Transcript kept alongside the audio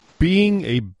Being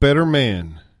a Better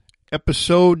Man,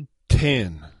 Episode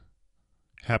 10.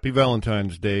 Happy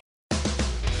Valentine's Day.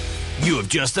 You have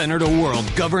just entered a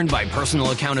world governed by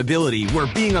personal accountability,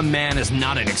 where being a man is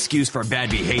not an excuse for bad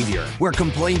behavior, where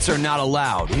complaints are not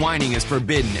allowed, whining is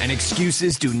forbidden, and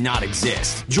excuses do not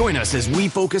exist. Join us as we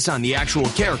focus on the actual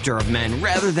character of men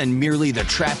rather than merely the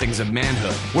trappings of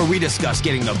manhood, where we discuss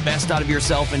getting the best out of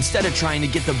yourself instead of trying to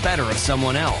get the better of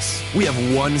someone else. We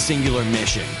have one singular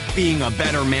mission: being a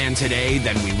better man today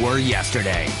than we were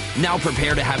yesterday. Now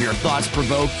prepare to have your thoughts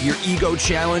provoked, your ego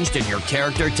challenged, and your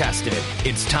character tested.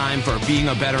 It's time for Being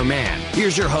a Better Man.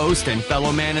 Here's your host and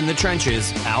fellow man in the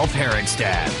trenches, Alf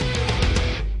Herigstad.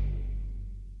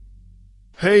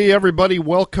 Hey everybody,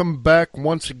 welcome back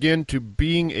once again to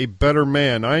Being a Better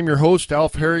Man. I'm your host,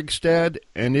 Alf Herigstad,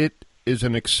 and it is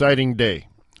an exciting day.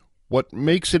 What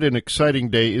makes it an exciting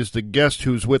day is the guest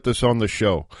who's with us on the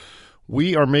show.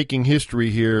 We are making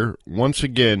history here once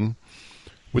again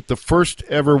with the first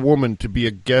ever woman to be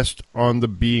a guest on the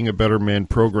Being a Better Man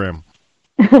program.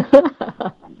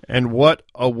 And what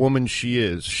a woman she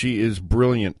is. She is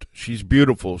brilliant. She's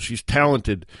beautiful. She's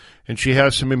talented. And she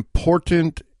has some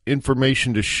important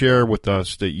information to share with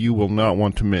us that you will not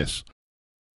want to miss.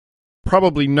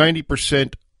 Probably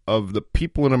 90% of the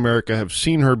people in America have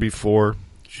seen her before.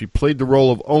 She played the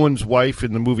role of Owen's wife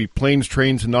in the movie Planes,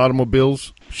 Trains, and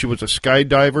Automobiles. She was a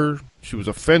skydiver. She was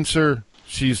a fencer.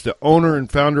 She's the owner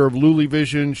and founder of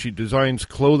LuliVision. She designs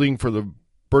clothing for the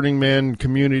Burning Man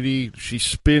community. She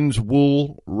spins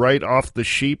wool right off the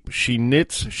sheep. She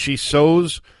knits, she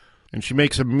sews, and she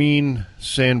makes a mean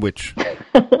sandwich.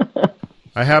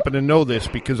 I happen to know this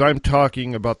because I'm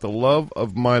talking about the love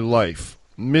of my life,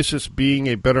 Mrs. Being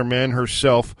a Better Man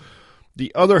herself,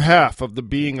 the other half of the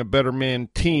Being a Better Man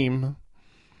team,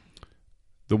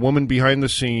 the woman behind the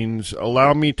scenes.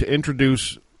 Allow me to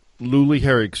introduce Luli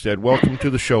Herigstad. Welcome to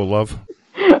the show, love.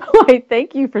 Why,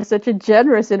 thank you for such a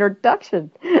generous introduction.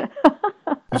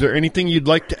 Is there anything you'd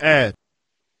like to add?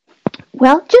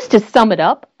 Well, just to sum it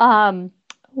up,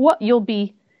 who you'll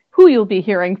be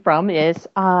hearing from is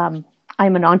I'm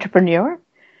an entrepreneur.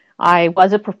 I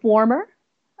was a performer,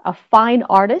 a fine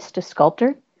artist, a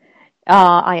sculptor.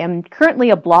 I am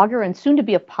currently a blogger and soon to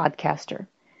be a podcaster.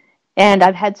 And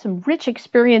I've had some rich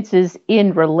experiences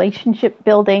in relationship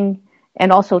building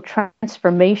and also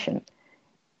transformation.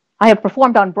 I have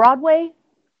performed on Broadway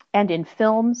and in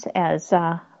films, as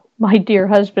my dear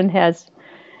husband has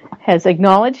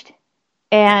acknowledged.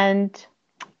 And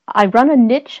I run a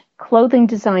niche clothing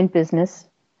design business.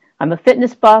 I'm a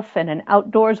fitness buff and an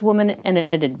outdoors woman and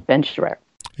an adventurer.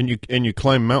 And you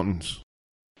climb mountains.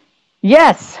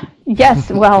 Yes.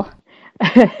 Well,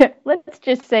 let's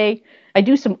just say I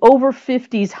do some over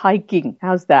 50s hiking.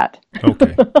 How's that?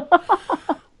 Okay.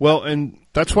 Well, and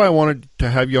that's why I wanted to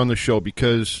have you on the show,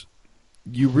 because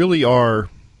you really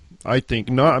are, I think,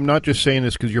 I'm not just saying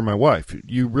this because you're my wife.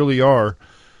 You really are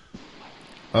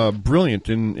brilliant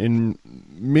in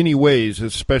many ways,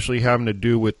 especially having to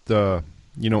do with,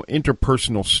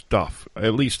 interpersonal stuff.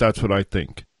 At least that's what I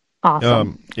think.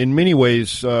 Awesome. In many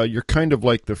ways, you're kind of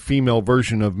like the female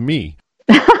version of me.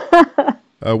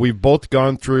 We've both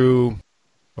gone through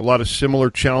a lot of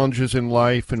similar challenges in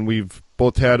life, and we've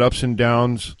both had ups and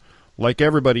downs like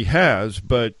everybody has,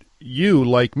 but you,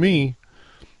 like me,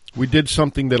 we did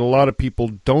something that a lot of people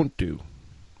don't do.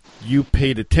 You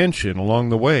paid attention along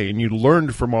the way, and you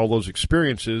learned from all those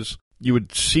experiences. You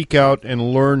would seek out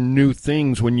and learn new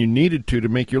things when you needed to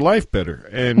make your life better.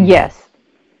 And yes,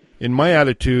 in my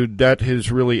attitude, that has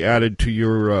really added to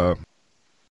your,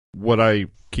 what I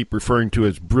keep referring to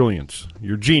as brilliance,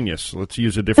 your genius. Let's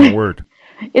use a different word.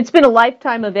 It's been a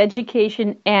lifetime of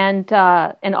education and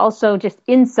also just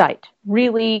insight,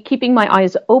 really keeping my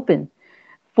eyes open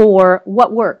for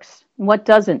what works, what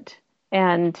doesn't.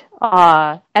 And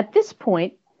at this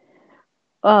point,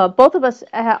 both of us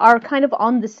are kind of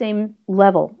on the same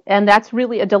level. And that's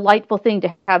really a delightful thing,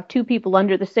 to have two people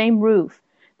under the same roof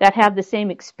that have the same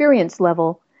experience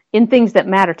level in things that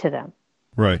matter to them.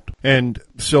 Right. And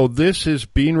so this is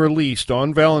being released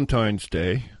on Valentine's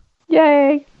Day.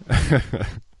 Yay!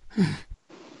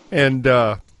 And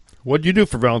what'd you do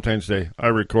for Valentine's Day? I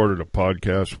recorded a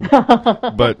podcast.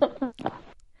 But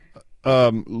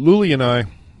Luli and I,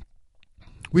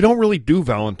 we don't really do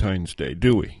Valentine's Day,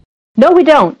 do we? No, we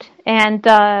don't. And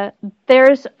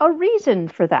there's a reason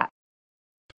for that.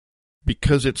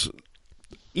 Because it's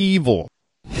evil.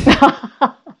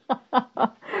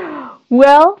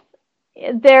 Well,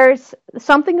 there's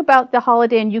something about the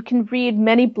holiday, and you can read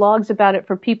many blogs about it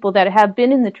for people that have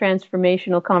been in the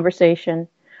transformational conversation,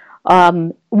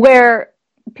 where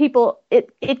people,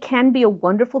 it can be a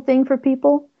wonderful thing for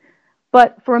people,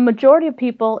 But for a majority of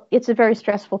people, it's a very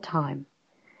stressful time.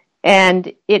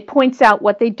 And it points out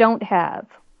what they don't have.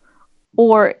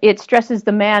 Or it stresses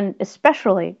the man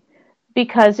especially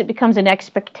because it becomes an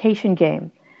expectation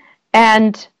game.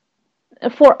 And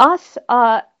for us,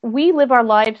 we live our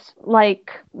lives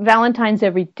like Valentine's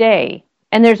every day.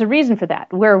 And there's a reason for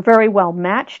that. We're very well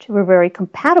matched. We're very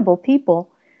compatible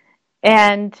people.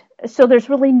 And so there's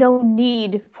really no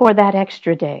need for that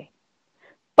extra day.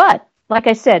 But, like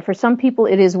I said, for some people,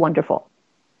 it is wonderful.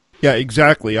 Yeah,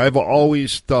 exactly. I've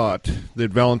always thought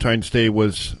that Valentine's Day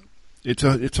it's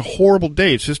a horrible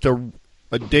day. It's just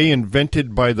a day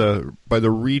invented by the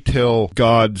retail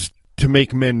gods to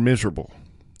make men miserable.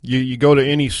 You go to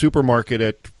any supermarket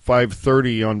at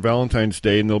 5:30 on Valentine's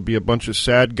Day, and there'll be a bunch of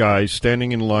sad guys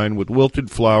standing in line with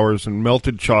wilted flowers and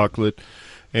melted chocolate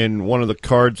and one of the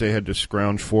cards they had to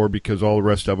scrounge for because all the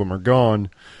rest of them are gone.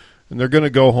 And they're going to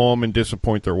go home and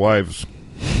disappoint their wives.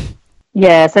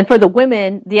 Yes, and for the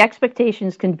women, the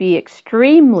expectations can be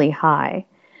extremely high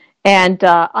and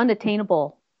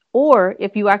unattainable. Or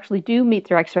if you actually do meet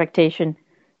their expectation,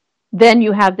 then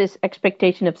you have this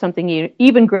expectation of something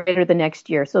even greater the next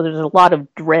year. So there's a lot of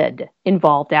dread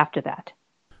involved after that.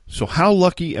 So how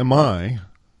lucky am I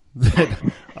that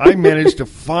I managed to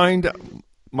find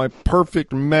my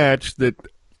perfect match that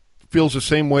feels the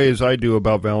same way as I do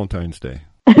about Valentine's Day?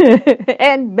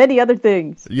 And many other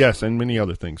things. Yes, and many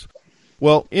other things.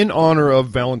 Well, in honor of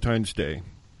Valentine's Day,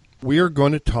 we are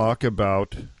going to talk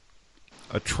about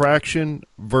attraction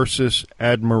versus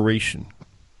admiration.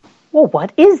 Well,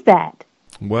 what is that?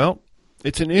 Well,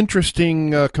 it's an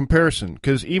interesting comparison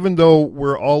because even though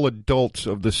we're all adults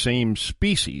of the same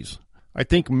species, I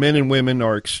think men and women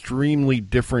are extremely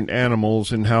different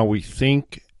animals in how we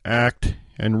think, act,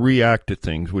 and react to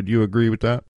things. Would you agree with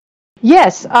that?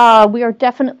 Yes,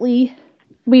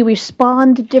 we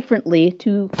respond differently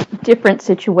to different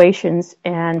situations,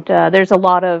 and there's a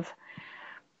lot of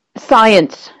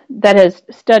science that has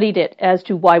studied it as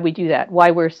to why we do that,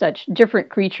 why we're such different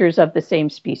creatures of the same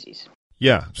species.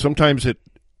 Yeah, sometimes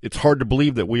it's hard to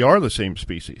believe that we are the same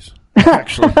species,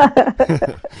 actually.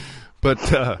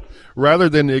 But rather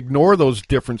than ignore those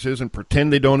differences and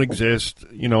pretend they don't exist,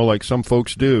 like some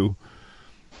folks do,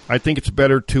 I think it's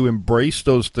better to embrace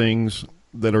those things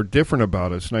that are different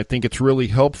about us. And I think it's really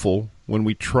helpful when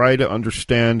we try to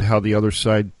understand how the other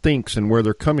side thinks and where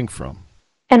they're coming from.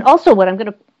 And also what I'm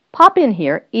going to pop in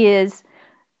here is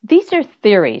these are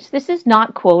theories. This is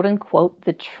not quote unquote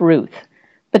the truth.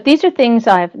 But these are things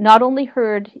I've not only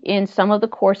heard in some of the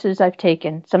courses I've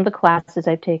taken, some of the classes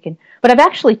I've taken, but I've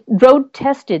actually road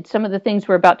tested some of the things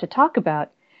we're about to talk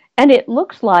about. And it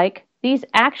looks like these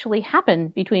actually happen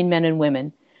between men and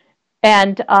women.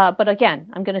 And but again,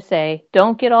 I'm going to say,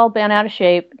 don't get all bent out of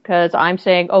shape because I'm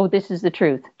saying, oh, this is the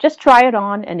truth. Just try it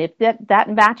on. And if that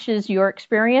matches your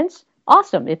experience,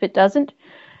 awesome. If it doesn't,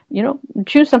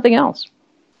 choose something else.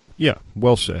 Yeah,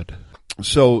 well said.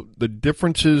 So the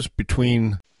differences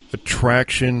between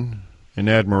attraction and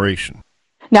admiration.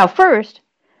 Now, first,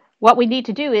 what we need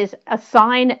to do is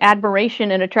assign admiration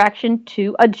and attraction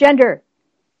to a gender.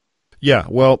 Yeah,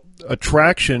 well,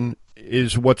 attraction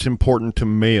is what's important to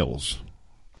males.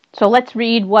 So let's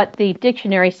read what the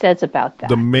dictionary says about that.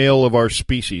 The male of our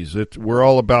species. We're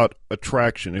all about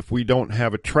attraction. If we don't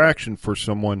have attraction for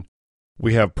someone,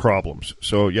 we have problems.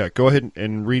 So, yeah, go ahead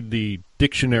and read the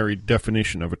dictionary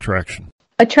definition of attraction.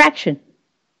 Attraction.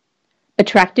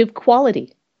 Attractive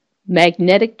quality.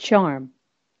 Magnetic charm.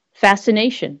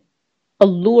 Fascination.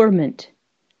 Allurement.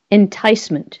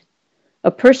 Enticement.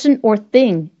 A person or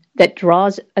thing that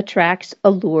draws, attracts,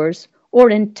 allures, or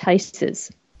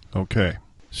entices. Okay.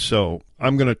 So,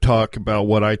 I'm going to talk about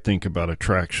what I think about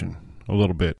attraction a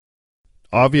little bit.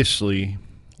 Obviously,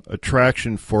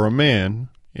 attraction for a man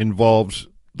involves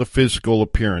the physical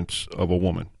appearance of a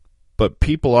woman. But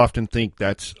people often think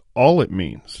that's all it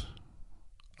means.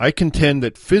 I contend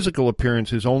that physical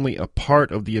appearance is only a part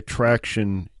of the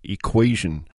attraction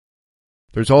equation.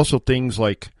 There's also things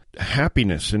like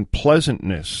happiness and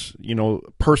pleasantness,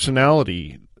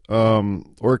 personality,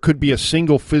 or it could be a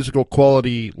single physical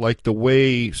quality like the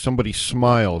way somebody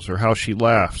smiles or how she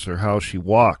laughs or how she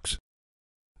walks.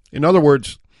 In other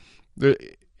words,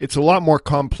 it's a lot more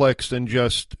complex than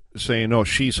just saying, oh,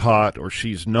 she's hot or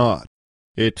she's not.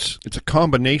 It's a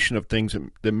combination of things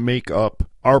that make up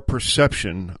our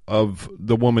perception of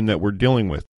the woman that we're dealing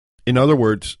with. In other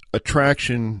words,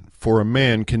 attraction for a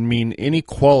man can mean any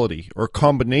quality or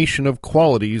combination of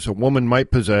qualities a woman might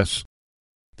possess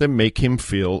that make him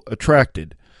feel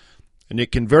attracted. And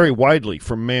it can vary widely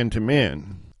from man to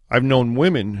man. I've known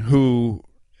women who,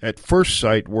 at first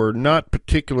sight, were not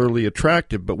particularly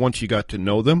attractive, but once you got to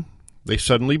know them, They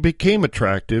suddenly became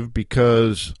attractive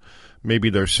because maybe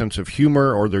their sense of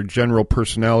humor or their general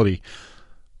personality.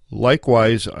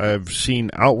 Likewise, I've seen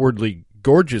outwardly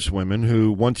gorgeous women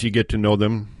who, once you get to know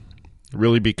them,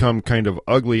 really become kind of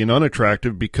ugly and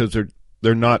unattractive because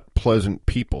they're not pleasant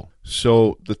people.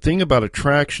 So the thing about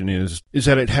attraction is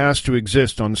that it has to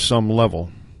exist on some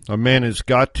level. A man has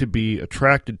got to be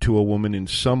attracted to a woman in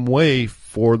some way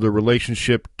for the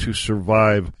relationship to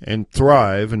survive and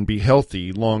thrive and be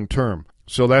healthy long term.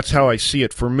 So that's how I see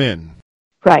it for men.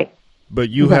 Right. But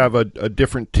you have a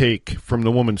different take from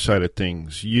the woman's side of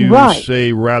things. You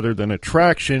say rather than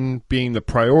attraction being the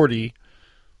priority,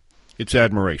 it's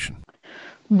admiration.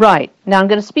 Right. Now I'm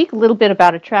going to speak a little bit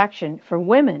about attraction for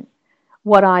women.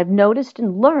 What I've noticed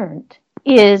and learned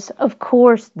is, of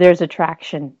course, there's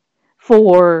attraction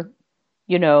for,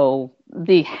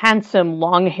 the handsome,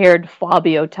 long-haired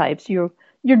Fabio types. You're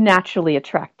naturally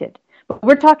attracted. But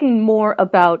we're talking more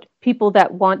about people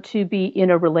that want to be in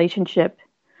a relationship.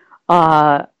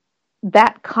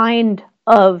 That kind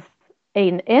of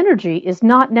an energy is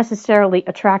not necessarily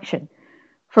attraction.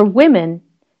 For women,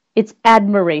 it's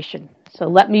admiration. So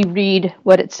let me read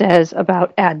what it says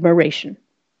about admiration.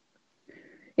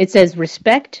 It says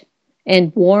respect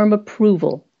and warm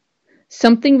approval,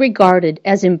 something regarded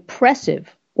as impressive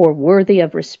or worthy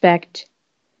of respect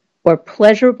or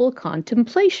pleasurable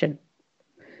contemplation.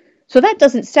 So that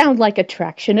doesn't sound like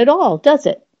attraction at all, does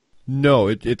it?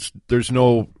 No, there's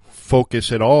no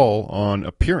focus at all on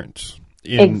appearance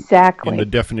in the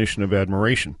definition of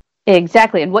admiration.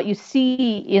 Exactly. And what you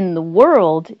see in the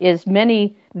world is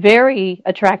many very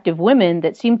attractive women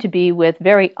that seem to be with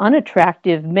very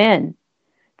unattractive men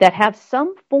that have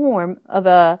some form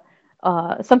of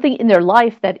something in their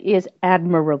life that is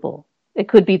admirable. It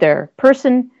could be their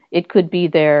person, it could be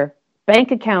their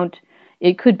bank account,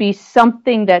 it could be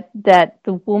something that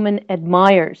the woman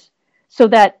admires, so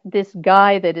that this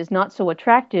guy that is not so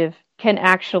attractive can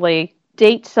actually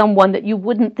date someone that you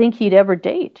wouldn't think he'd ever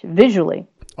date visually.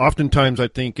 Oftentimes, I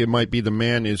think it might be the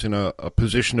man is in a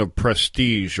position of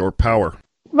prestige or power.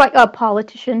 Right, a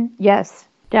politician, yes,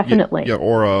 definitely. Yeah,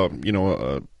 or a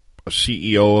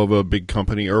CEO of a big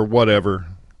company or whatever.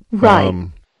 Right.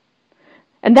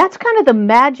 And that's kind of the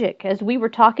magic, as we were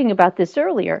talking about this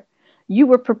earlier. You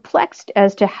were perplexed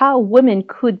as to how women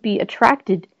could be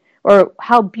attracted, or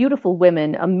how beautiful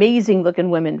women, amazing-looking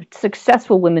women,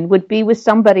 successful women would be with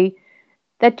somebody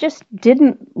that just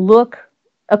didn't look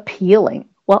appealing.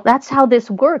 Well, that's how this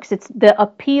works. The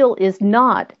appeal is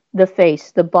not the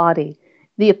face, the body.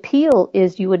 The appeal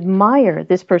is you admire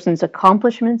this person's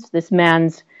accomplishments, this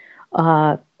man's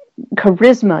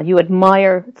charisma. You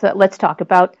admire. So let's talk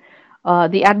about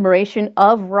the admiration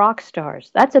of rock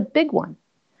stars. That's a big one.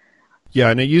 Yeah,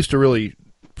 and it used to really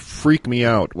freak me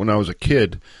out when I was a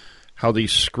kid, how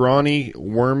these scrawny,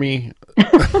 wormy,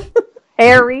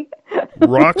 hairy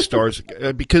rock stars,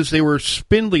 because they were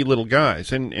spindly little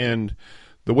guys, and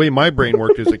the way my brain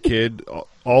worked as a kid,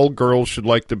 all girls should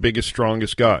like the biggest,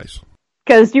 strongest guys.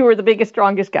 Because you were the biggest,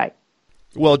 strongest guy.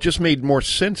 Well, it just made more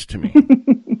sense to me.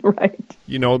 Right.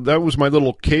 That was my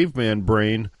little caveman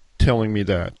brain telling me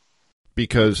that.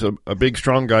 Because a big,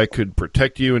 strong guy could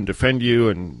protect you and defend you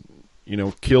and,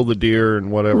 kill the deer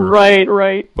and whatever.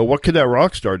 Right. But what could that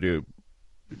rock star do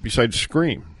besides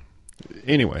scream?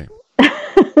 Anyway.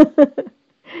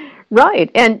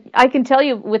 Right. And I can tell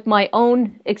you with my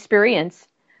own experience,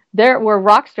 there were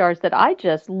rock stars that I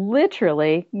just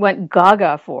literally went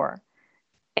gaga for.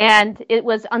 And it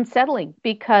was unsettling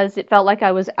because it felt like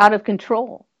I was out of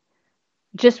control.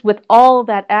 Just with all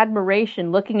that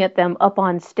admiration, looking at them up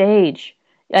on stage.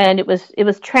 And it was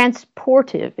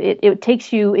transportive. It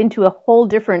takes you into a whole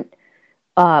different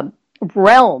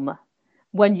realm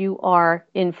when you are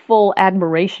in full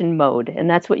admiration mode. And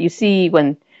that's what you see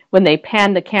when they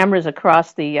pan the cameras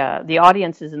across the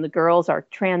audiences and the girls are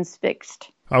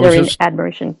transfixed. They're in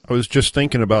admiration. I was just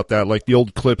thinking about that, like the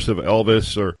old clips of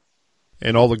Elvis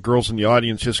and all the girls in the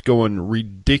audience just going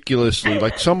ridiculously,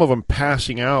 like some of them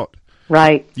passing out.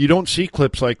 Right. You don't see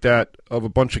clips like that of a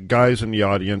bunch of guys in the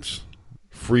audience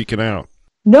freaking out.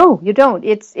 No, you don't.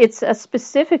 It's a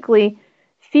specifically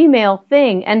female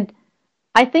thing. And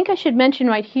I think I should mention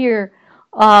right here,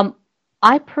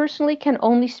 I personally can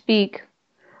only speak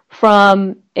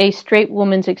from a straight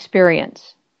woman's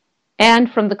experience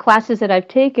and from the classes that I've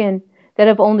taken that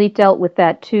have only dealt with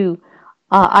that too.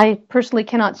 I personally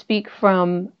cannot speak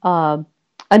from a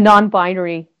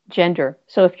non-binary gender.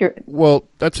 So if you're... Well,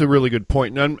 that's a really good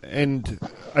point. And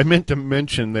I meant to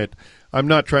mention that I'm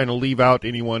not trying to leave out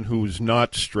anyone who's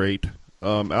not straight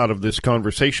out of this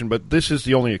conversation, but this is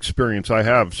the only experience I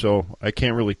have, so I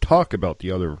can't really talk about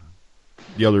the other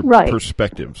the other Right.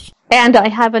 perspectives. And I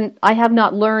have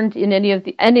not learned in any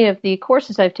of the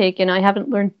courses I've taken, I haven't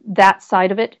learned that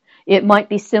side of it. It might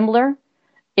be similar,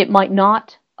 it might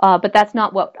not, but that's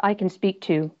not what I can speak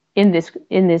to in this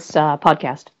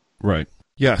podcast. Right.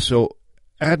 Yeah. So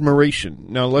admiration.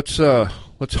 Now let's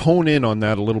hone in on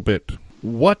that a little bit.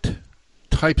 What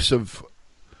types of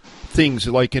things,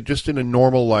 like just in a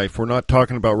normal life, we're not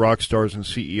talking about rock stars and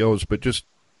CEOs, but just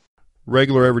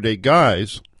regular everyday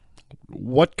guys,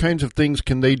 what kinds of things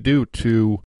can they do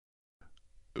to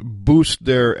boost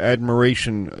their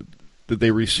admiration that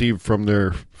they receive from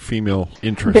their female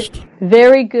interest?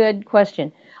 Very good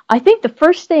question. I think the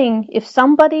first thing, if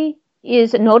somebody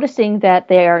is noticing that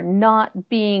they are not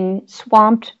being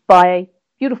swamped by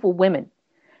beautiful women,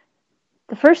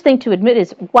 the first thing to admit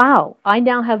is, wow, I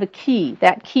now have a key.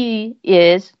 That key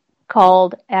is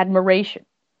called admiration.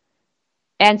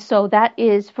 And so that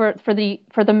is for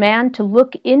the man to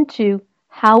look into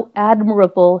how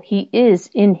admirable he is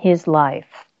in his life.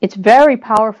 It's very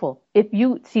powerful. If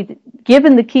you see,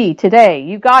 given the key today,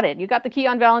 you got it. You got the key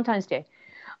on Valentine's Day.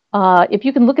 If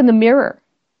you can look in the mirror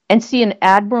and see an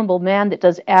admirable man that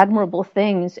does admirable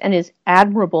things and is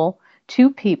admirable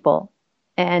to people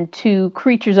and to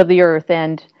creatures of the earth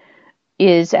and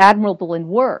is admirable in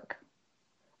work,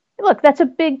 look, that's a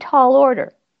big, tall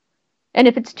order. And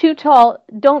if it's too tall,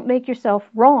 don't make yourself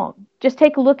wrong. Just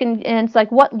take a look and it's like,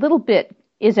 what little bit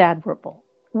is admirable?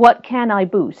 What can I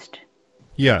boost?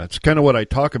 Yeah, it's kind of what I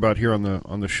talk about here on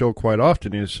the show quite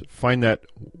often, is find that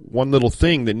one little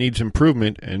thing that needs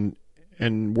improvement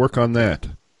and work on that.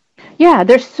 Yeah,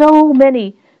 there's so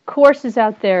many courses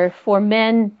out there for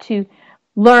men to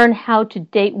learn how to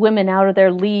date women out of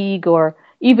their league, or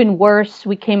even worse,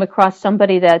 we came across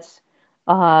somebody that's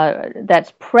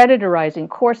predatorizing,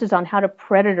 courses on how to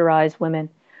predatorize women,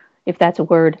 if that's a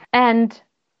word. And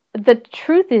the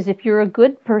truth is, if you're a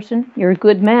good person, you're a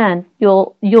good man,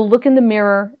 you'll look in the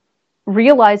mirror,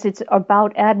 realize it's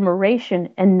about admiration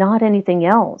and not anything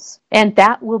else. And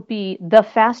that will be the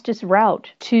fastest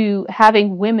route to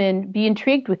having women be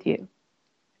intrigued with you.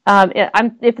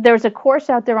 If there's a course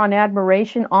out there on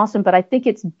admiration, awesome, but I think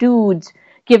it's dudes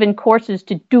giving courses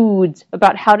to dudes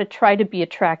about how to try to be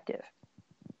attractive.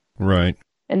 Right.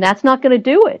 And that's not going to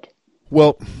do it.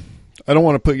 Well, I don't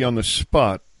want to put you on the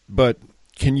spot, but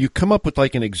can you come up with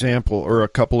like an example or a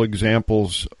couple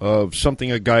examples of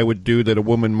something a guy would do that a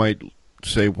woman might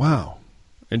say, wow,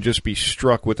 and just be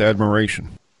struck with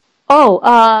admiration?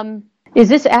 Oh, is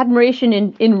this admiration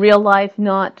in real life,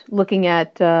 not looking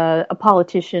at a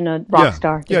politician, a rock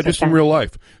star? Yeah, just in real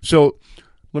life. So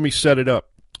let me set it up.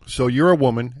 So you're a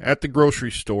woman at the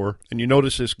grocery store, and you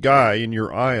notice this guy in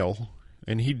your aisle,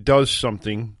 and he does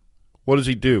something. What does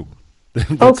he do?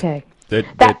 Okay.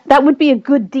 That would be a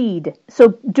good deed.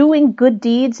 So doing good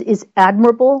deeds is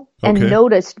admirable and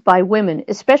noticed by women,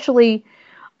 especially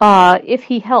if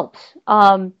he helps.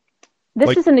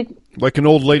 Like an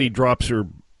old lady drops her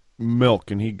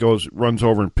milk and he runs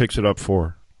over and picks it up for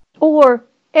her. Or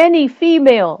any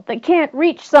female that can't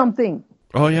reach something.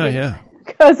 Oh, yeah.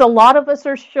 Because a lot of us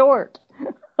are short.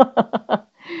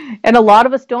 And a lot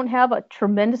of us don't have a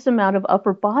tremendous amount of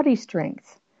upper body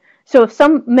strength. So if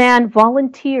some man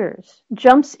volunteers,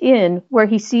 jumps in where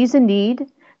he sees a need,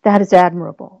 that is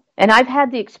admirable. And I've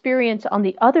had the experience on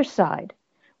the other side,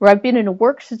 where I've been in a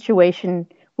work situation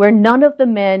where none of the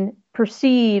men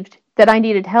perceived that I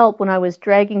needed help when I was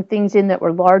dragging things in that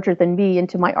were larger than me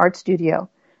into my art studio.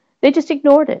 They just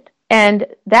ignored it. And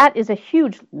that is a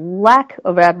huge lack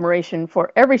of admiration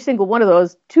for every single one of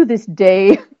those to this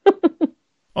day.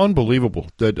 Unbelievable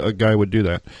that a guy would do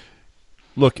that.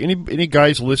 Look, any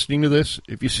guys listening to this,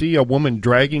 if you see a woman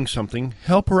dragging something,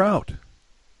 help her out.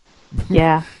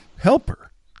 Yeah. Help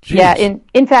her. Jeez. Yeah,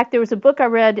 in fact, there was a book I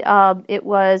read, it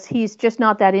was He's Just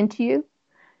Not That Into You.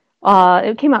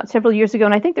 It came out several years ago,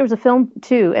 and I think there was a film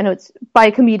too, and it's by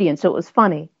a comedian, so it was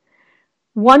funny.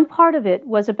 One part of it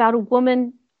was about a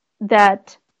woman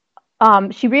that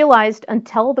she realized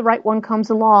until the right one comes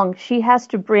along, she has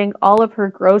to bring all of her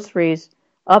groceries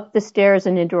up the stairs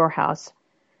and into her house.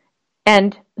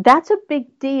 And that's a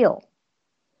big deal.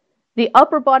 The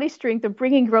upper body strength of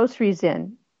bringing groceries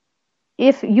in.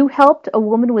 If you helped a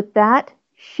woman with that,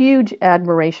 huge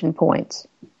admiration points.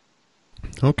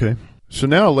 Okay. So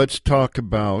now let's talk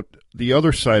about the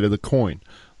other side of the coin.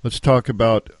 Let's talk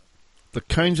about the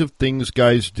kinds of things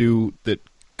guys do that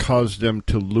cause them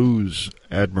to lose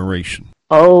admiration.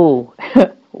 Oh,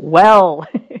 well,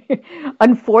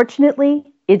 unfortunately,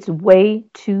 it's way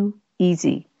too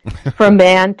easy for a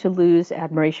man to lose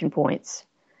admiration points.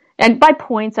 And by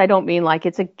points, I don't mean like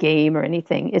it's a game or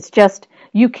anything. It's just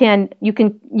you can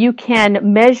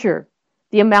measure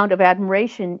the amount of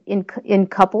admiration in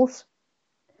couples.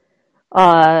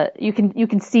 You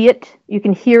can see it, you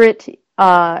can hear it,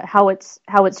 how it's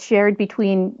shared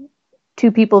between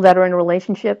two people that are in a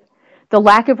relationship. The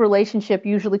lack of relationship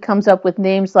usually comes up with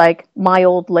names like my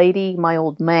old lady, my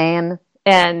old man,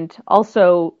 and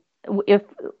also if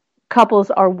couples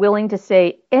are willing to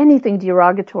say anything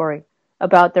derogatory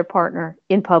about their partner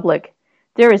in public,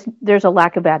 there's a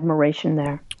lack of admiration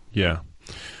there. Yeah.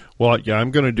 Well, yeah,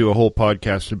 I'm going to do a whole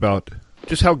podcast about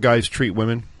just how guys treat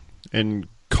women and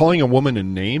calling a woman a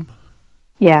name.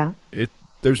 Yeah.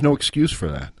 There's no excuse for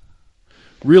that.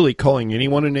 Really calling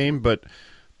anyone a name, but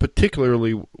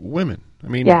particularly women. I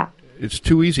mean, yeah. It's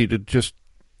too easy to just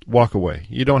walk away.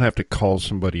 You don't have to call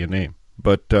somebody a name.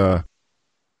 But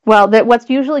what's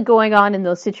usually going on in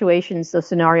those situations, those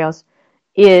scenarios,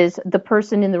 is the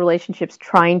person in the relationship's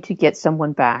trying to get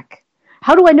someone back.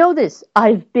 How do I know this?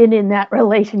 I've been in that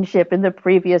relationship in the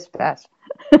previous past.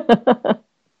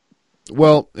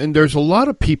 Well, and there's a lot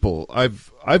of people.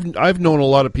 I've known a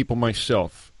lot of people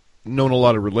myself, known a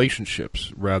lot of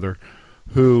relationships rather,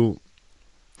 who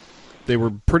they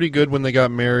were pretty good when they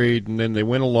got married, and then they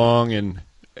went along,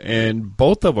 and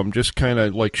both of them just kind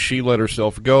of like she let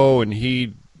herself go, and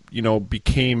he,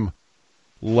 became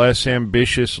less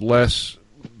ambitious, less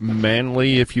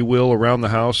manly, if you will, around the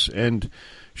house, and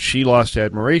she lost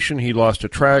admiration, he lost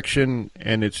attraction,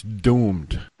 and it's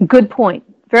doomed. Good point.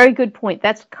 Very good point.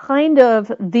 That's kind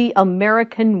of the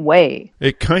American way.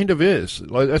 It kind of is.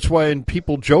 That's why, and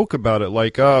people joke about it,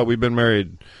 like, we've been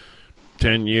married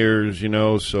 10 years,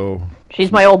 so...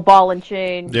 She's my old ball and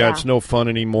chain. Yeah, it's no fun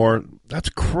anymore. That's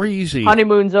crazy.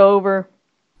 Honeymoon's over.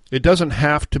 It doesn't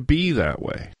have to be that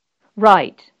way.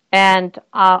 Right. And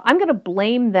I'm going to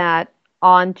blame that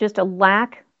on just a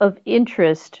lack of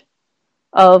interest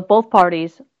of both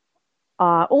parties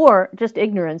or just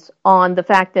ignorance on the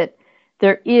fact that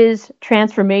there is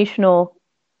transformational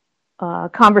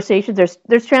conversation.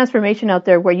 There's transformation out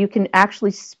there where you can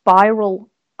actually spiral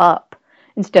up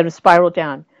instead of spiral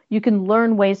down. You can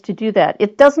learn ways to do that.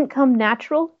 It doesn't come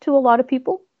natural to a lot of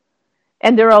people.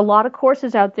 And there are a lot of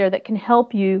courses out there that can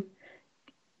help you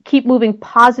keep moving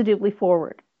positively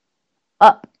forward,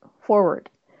 up, forward,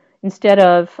 instead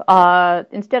of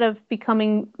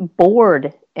becoming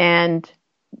bored and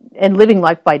living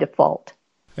life by default.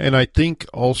 And I think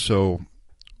also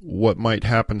what might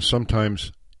happen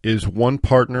sometimes is one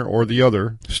partner or the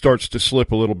other starts to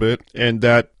slip a little bit, and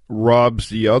that robs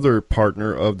the other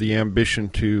partner of the ambition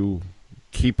to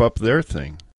keep up their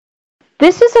thing.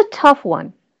 This is a tough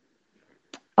one.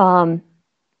 I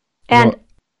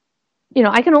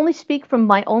can only speak from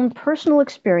my own personal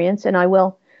experience, and I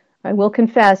will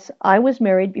confess I was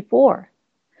married before.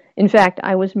 In fact,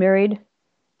 I was married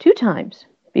 2 times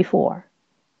before.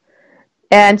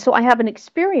 And so I have an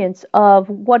experience of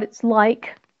what it's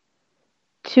like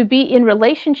to be in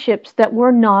relationships that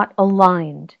were not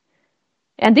aligned.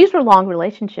 And these were long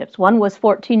relationships. One was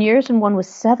 14 years and one was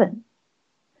 7.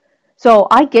 So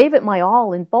I gave it my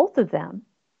all in both of them,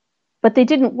 but they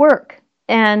didn't work.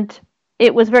 And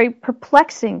it was very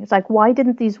perplexing. It's like, why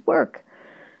didn't these work?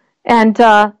 And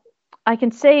I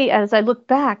can say, as I look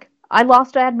back, I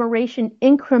lost admiration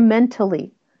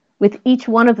incrementally with each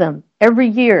one of them every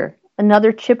year.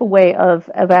 Another chip away of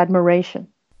admiration.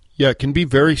 Yeah, it can be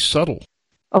very subtle.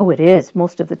 Oh, it is,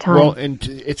 most of the time. Well, and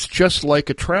it's just like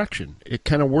attraction. It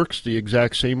kind of works the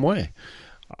exact same way.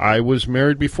 I was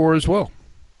married before as well.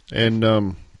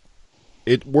 And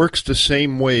it works the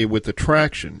same way with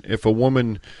attraction. If a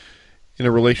woman in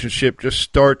a relationship just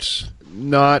starts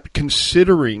not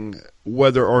considering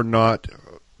whether or not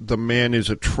the man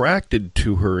is attracted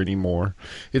to her anymore,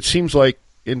 it seems like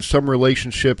in some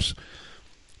relationships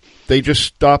they just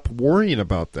stop worrying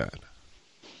about that.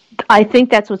 I think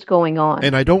that's what's going on.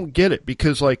 And I don't get it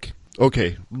because,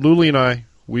 okay, Luli and I,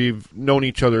 we've known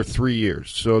each other 3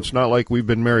 years. So it's not like we've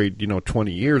been married,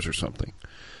 20 years or something,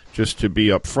 just to be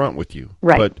upfront with you.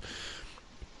 Right.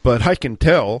 But I can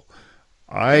tell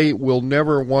I will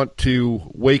never want to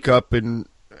wake up and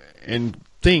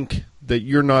think that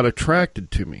you're not attracted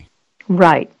to me.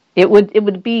 Right. It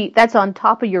would be, that's on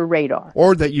top of your radar.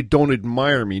 Or that you don't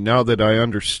admire me now that I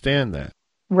understand that.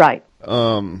 Right.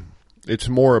 It's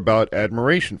more about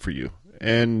admiration for you.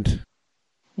 And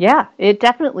yeah, it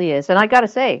definitely is. And I got to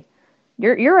say,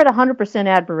 you're at 100%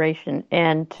 admiration,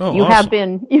 and you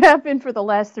awesome. have been for the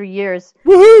last 3 years.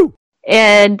 Woohoo!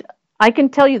 And I can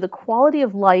tell you the quality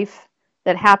of life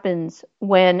that happens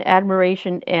when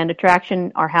admiration and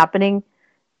attraction are happening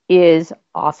is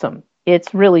awesome.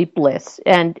 It's really bliss,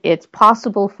 and it's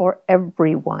possible for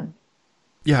everyone.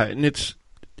 Yeah, and it's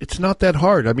not that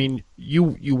hard. I mean,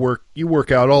 you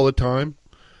work out all the time.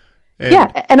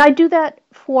 Yeah, and I do that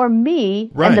for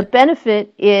me, Right. and the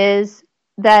benefit is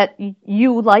that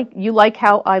you like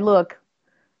how I look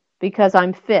because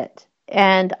I'm fit,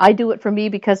 and I do it for me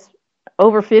because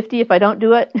over 50, if I don't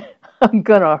do it, I'm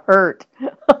gonna hurt.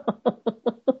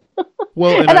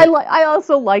 Well, And I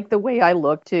also like the way I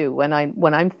look too when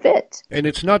I'm fit. and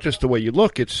it's not just the way you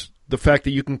look; it's the fact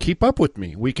that you can keep up with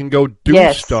me. We can go do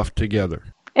Yes. stuff together.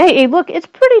 Hey, look, it's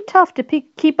pretty tough to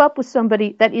keep up with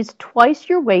somebody that is twice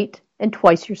your weight and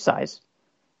twice your size.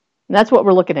 And that's what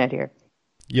we're looking at here.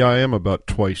 Yeah, I am about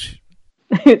twice.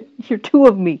 You're two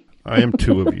of me. I am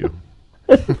two of you.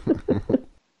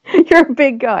 You're a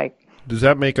big guy. Does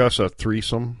that make us a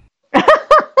threesome?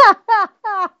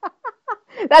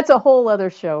 That's a whole other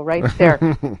show right there.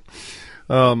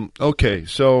 Okay,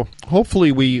 so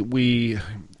hopefully we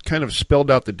kind of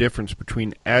spelled out the difference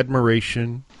between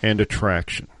admiration and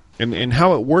attraction, and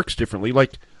how it works differently.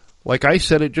 Like I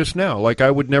said it just now. Like, I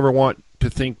would never want to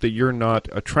think that you're not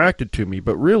attracted to me,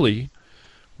 but really,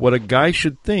 what a guy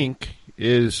should think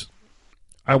is,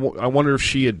 I wonder if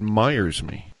she admires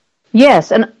me.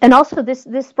 Yes, and also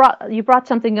you brought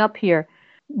something up here.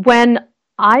 When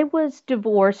I was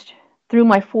divorced through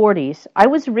my 40s, I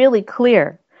was really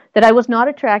clear that I was not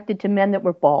attracted to men that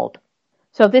were bald.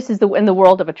 So this is in the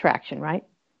world of attraction, right?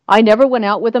 I never went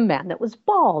out with a man that was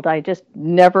bald. I just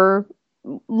never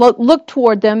looked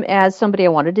toward them as somebody I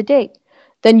wanted to date.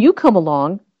 Then you come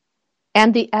along,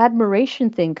 and the admiration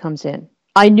thing comes in.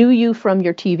 I knew you from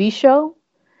your TV show.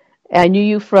 I knew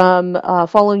you from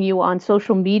following you on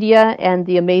social media and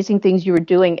the amazing things you were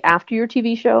doing after your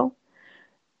TV show.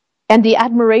 And the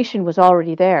admiration was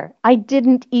already there. I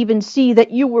didn't even see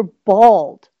that you were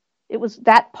bald.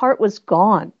 That part was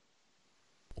gone.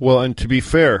 Well, and to be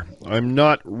fair, I'm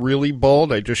not really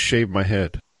bald. I just shaved my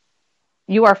head.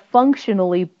 You are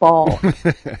functionally bald.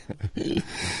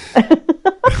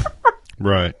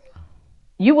 Right.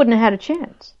 You wouldn't have had a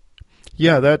chance.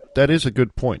 Yeah, that is a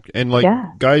good point. And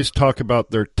guys talk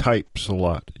about their types a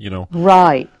lot,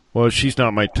 Right. Well, she's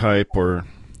not my type, or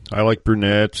I like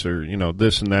brunettes, or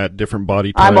this and that, different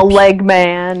body types. I'm a leg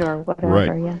man or whatever.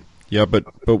 Right. Yeah. Yeah, but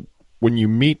when you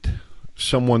meet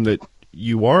someone that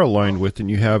you are aligned with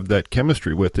and you have that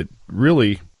chemistry with, it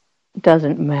really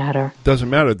doesn't matter. Doesn't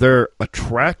matter. They're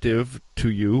attractive to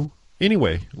you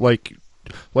anyway. Like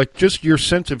just your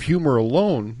sense of humor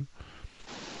alone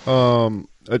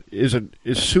is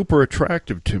super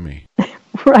attractive to me.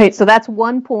 Right. So that's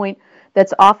one point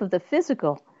that's off of the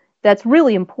physical. That's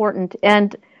really important.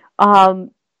 And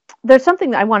there's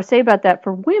something that I want to say about that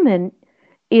for women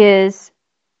is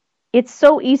it's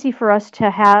so easy for us to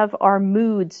have our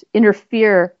moods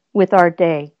interfere with our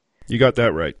day. You got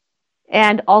that right.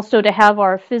 And also to have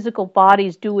our physical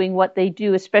bodies doing what they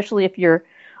do, especially if you're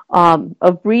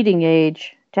of breeding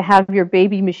age, to have your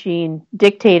baby machine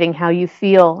dictating how you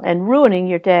feel and ruining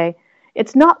your day.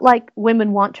 It's not like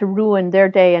women want to ruin their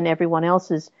day and everyone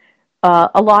else's.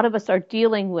 A lot of us are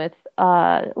dealing with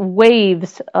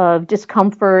waves of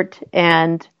discomfort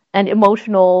and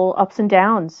emotional ups and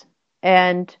downs.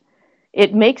 And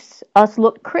it makes us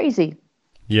look crazy.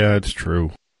 Yeah, it's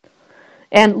true.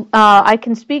 And I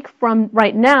can speak from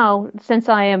right now, since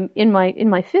I am in my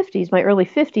 50s, my early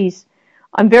 50s,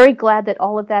 I'm very glad that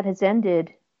all of that has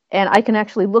ended. And I can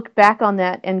actually look back on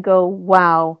that and go,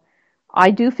 wow,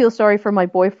 I do feel sorry for my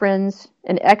boyfriends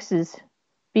and exes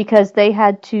because they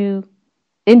had to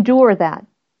endure that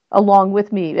along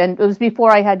with me. And it was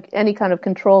before I had any kind of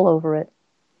control over it.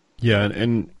 Yeah,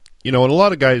 and a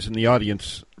lot of guys in the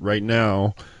audience right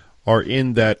now are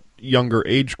in that younger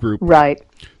age group. Right.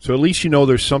 So at least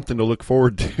there's something to look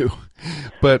forward to.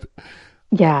 But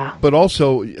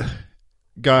also,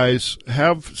 guys,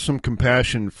 have some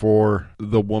compassion for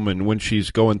the woman when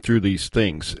she's going through these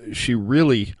things. She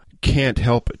really can't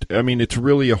help it. I mean, it's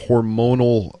really a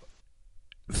hormonal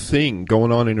thing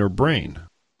going on in her brain.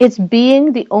 It's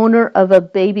being the owner of a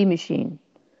baby machine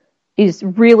is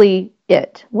really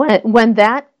it. When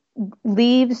that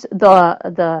leaves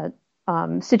the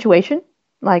situation,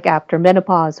 like after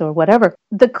menopause or whatever,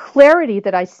 the clarity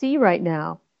that I see right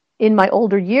now in my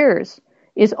older years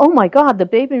is, oh my God, the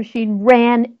baby machine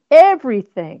ran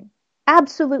everything,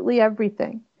 absolutely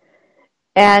everything.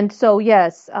 And so,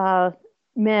 yes,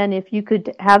 men, if you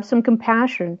could have some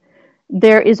compassion,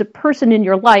 there is a person in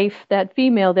your life, that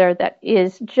female there, that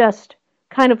is just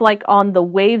kind of like on the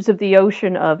waves of the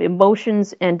ocean of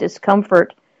emotions and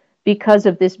discomfort because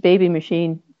of this baby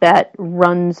machine that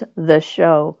runs the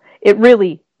show. It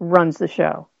really runs the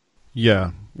show.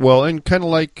 Yeah. Well, and kind of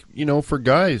like, for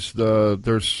guys,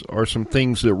 are some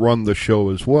things that run the show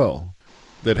as well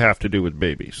that have to do with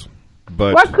babies.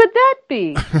 But what could that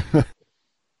be?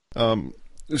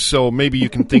 So maybe you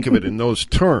can think of it in those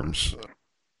terms.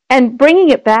 And bringing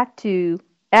it back to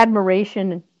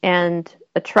admiration and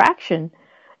attraction,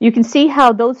 you can see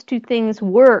how those two things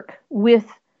work with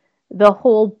the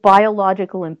whole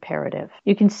biological imperative.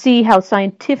 You can see how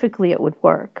scientifically it would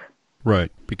work.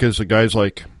 Right, because the guy's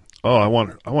like, oh, I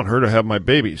want her to have my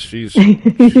babies. She's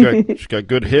got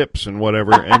good hips and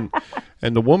whatever,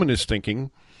 and the woman is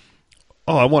thinking,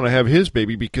 oh, I want to have his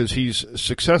baby because he's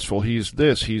successful. He's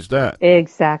this, he's that.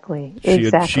 Exactly.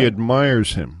 She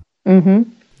admires him.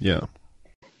 Mm-hmm. Yeah.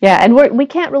 Yeah, and we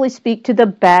can't really speak to the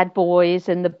bad boys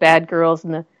and the bad girls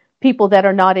and the people that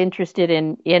are not interested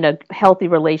in a healthy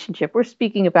relationship. We're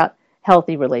speaking about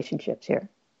healthy relationships here.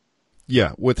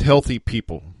 Yeah, with healthy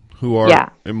people who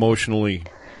are emotionally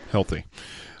healthy.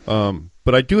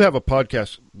 But I do have a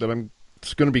podcast that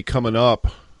it's going to be coming up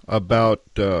about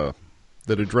that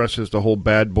addresses the whole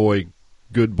bad boy,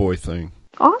 good boy thing.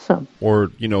 Awesome.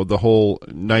 Or, the whole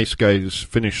nice guys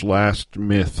finish last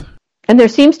myth. And there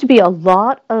seems to be a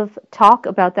lot of talk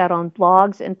about that on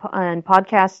blogs and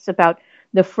podcasts about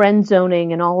the friend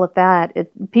zoning and all of that.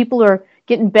 People are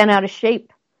getting bent out of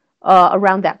shape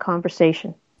around that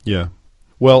conversation. Yeah.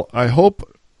 Well,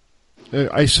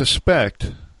 I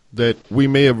suspect that we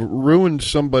may have ruined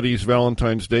somebody's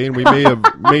Valentine's Day, and we may have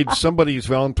made somebody's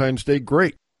Valentine's Day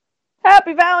great.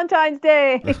 Happy Valentine's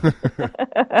Day!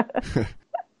 A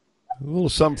little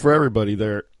something for everybody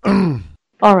there.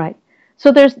 All right.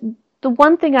 So there's the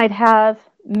one thing I'd have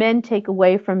men take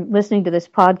away from listening to this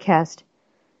podcast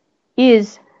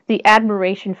is the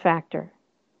admiration factor.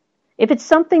 If it's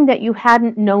something that you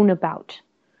hadn't known about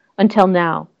until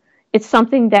now, it's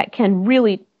something that can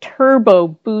really turbo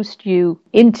boost you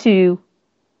into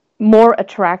more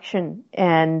attraction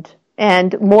and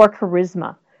more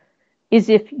charisma, is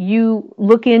if you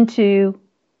look into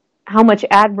how much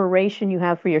admiration you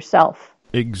have for yourself.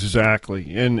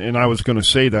 Exactly. And I was going to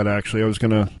say that, actually. I was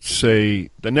going to say,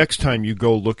 the next time you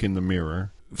go look in the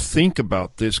mirror, think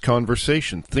about this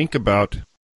conversation. Think about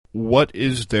what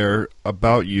is there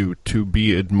about you to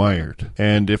be admired.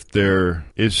 And if there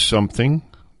is something,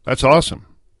 that's awesome.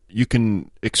 You can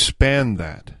expand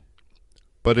that.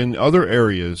 But in other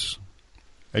areas,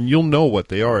 and you'll know what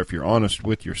they are if you're honest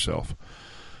with yourself,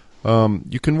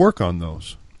 you can work on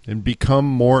those and become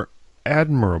more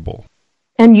admirable.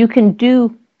 And you can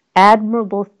do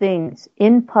admirable things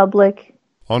in public.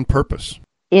 On purpose.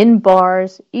 In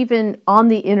bars, even on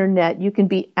the internet. You can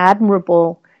be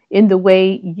admirable in the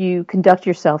way you conduct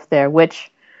yourself there,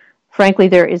 which, frankly,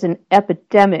 there is an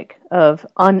epidemic of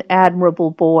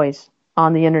unadmirable boys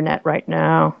on the internet right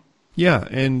now. Yeah,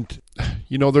 and,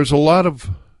 there's a lot of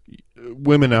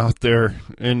women out there,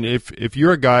 and if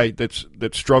you're a guy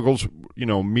that struggles,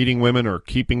 meeting women or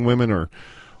keeping women or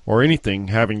anything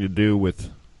having to do with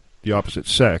the opposite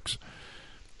sex,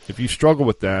 if you struggle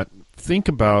with that, think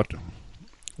about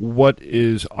what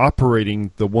is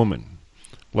operating the woman.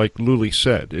 Like Luli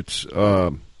said, it's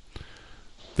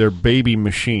their baby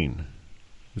machine.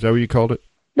 Is that what you called it?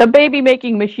 The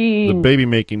baby-making machine. The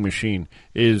baby-making machine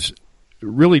is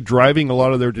really driving a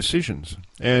lot of their decisions.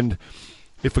 And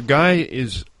if a guy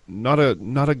is not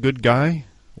a good guy,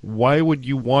 why would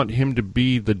you want him to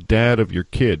be the dad of your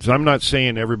kids? I'm not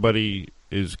saying everybody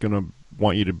is going to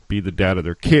want you to be the dad of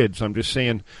their kids. I'm just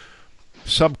saying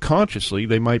subconsciously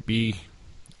they might be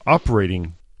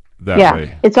operating that way.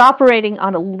 Yeah, it's operating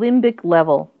on a limbic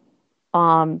level,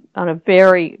 on a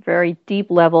very, very deep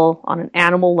level, on an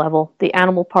animal level, the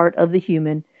animal part of the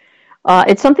human.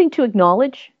 It's something to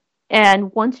acknowledge,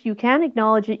 and once you can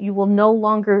acknowledge it, you will no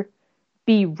longer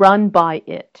be run by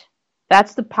it.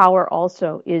 That's the power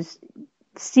also, is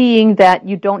seeing that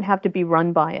you don't have to be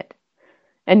run by it.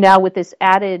 And now with this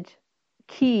added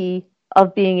key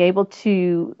of being able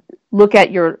to look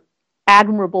at your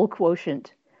admirable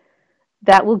quotient,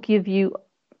 that will give you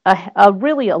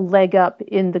really a leg up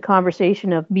in the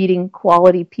conversation of meeting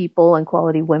quality people and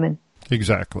quality women.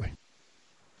 Exactly.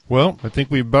 Well, I think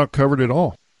we've about covered it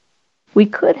all. We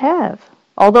could have.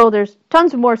 Although there's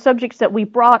tons of more subjects that we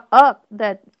brought up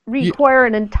that require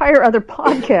an entire other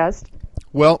podcast.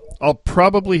 Well, I'll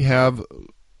probably have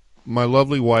my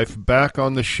lovely wife back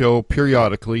on the show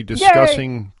periodically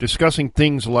discussing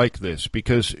things like this,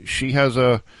 because she has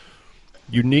a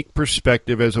unique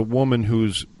perspective as a woman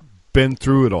who's been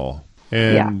through it all.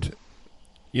 And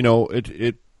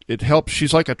it helps.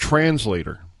 She's like a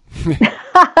translator.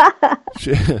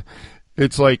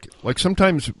 It's like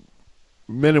sometimes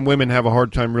men and women have a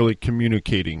hard time really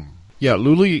communicating. Yeah,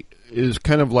 Luli is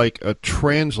kind of like a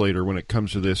translator when it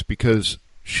comes to this, because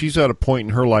she's at a point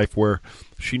in her life where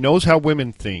she knows how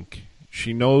women think.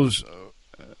 She knows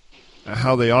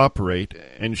how they operate,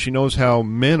 and she knows how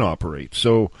men operate.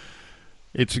 So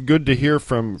it's good to hear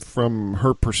from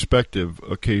her perspective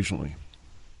occasionally.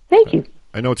 Thank you.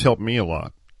 I know it's helped me a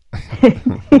lot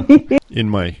in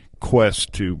my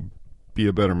quest to be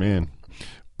a better man.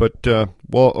 But,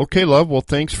 well, okay, love. Well,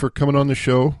 thanks for coming on the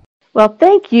show. Well,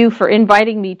 thank you for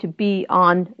inviting me to be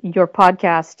on your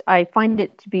podcast. I find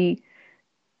it to be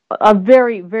a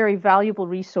very, very valuable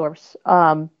resource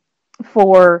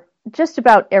for just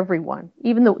about everyone,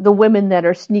 even the women that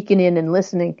are sneaking in and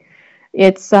listening.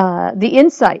 It's the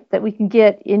insight that we can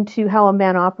get into how a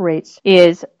man operates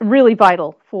is really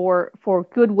vital for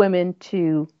good women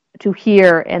to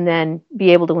hear and then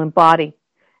be able to embody.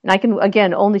 And I can,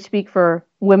 again, only speak for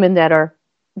women that are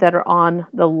on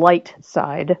the light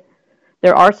side.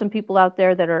 There are some people out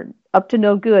there that are up to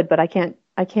no good, but I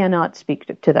cannot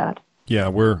speak to that. Yeah,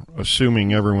 we're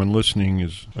assuming everyone listening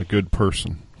is a good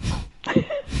person.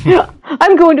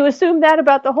 I'm going to assume that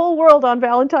about the whole world on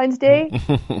Valentine's Day.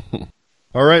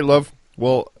 All right, love.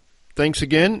 Well, thanks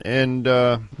again, and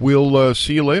we'll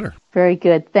see you later. Very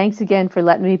good. Thanks again for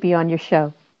letting me be on your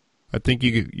show. I think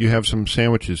you have some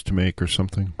sandwiches to make or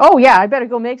something. Oh, yeah, I better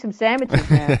go make some sandwiches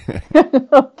now.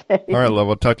 Okay. All right, love.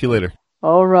 I'll talk to you later.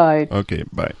 All right. Okay,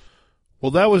 bye.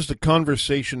 Well, that was the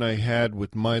conversation I had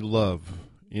with my love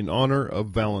in honor of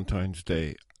Valentine's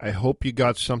Day. I hope you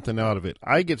got something out of it.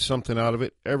 I get something out of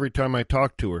it every time I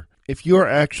talk to her. If you're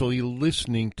actually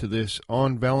listening to this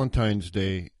on Valentine's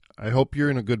Day, I hope you're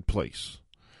in a good place.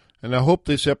 And I hope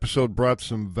this episode brought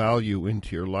some value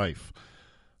into your life.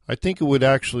 I think it would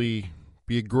actually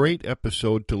be a great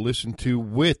episode to listen to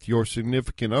with your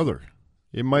significant other.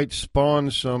 It might spawn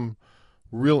some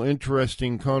real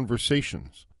interesting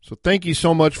conversations. So thank you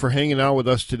so much for hanging out with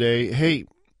us today. Hey,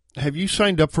 have you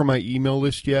signed up for my email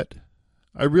list yet?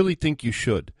 I really think you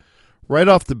should. Right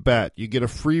off the bat, you get a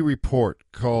free report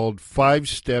called 5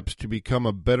 Steps to Become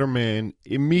a Better Man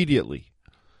immediately.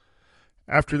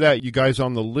 After that, you guys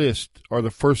on the list are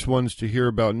the first ones to hear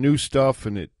about new stuff,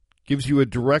 and it gives you a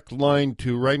direct line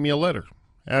to write me a letter,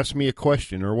 ask me a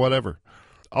question, or whatever.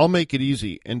 I'll make it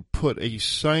easy and put a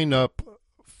sign up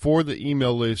for the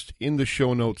email list in the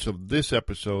show notes of this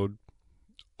episode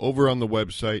over on the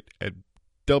website at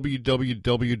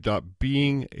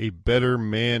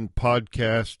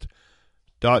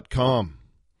www.beingabettermanpodcast.com.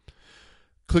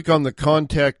 Click on the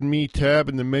Contact Me tab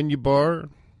in the menu bar,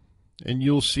 and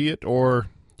you'll see it, or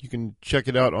you can check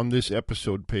it out on this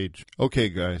episode page. Okay,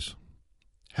 guys,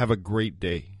 have a great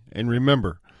day. And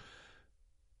remember,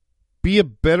 be a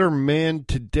better man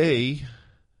today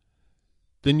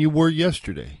than you were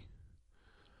yesterday.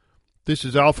 This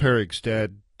is Alf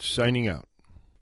Herigstad signing out.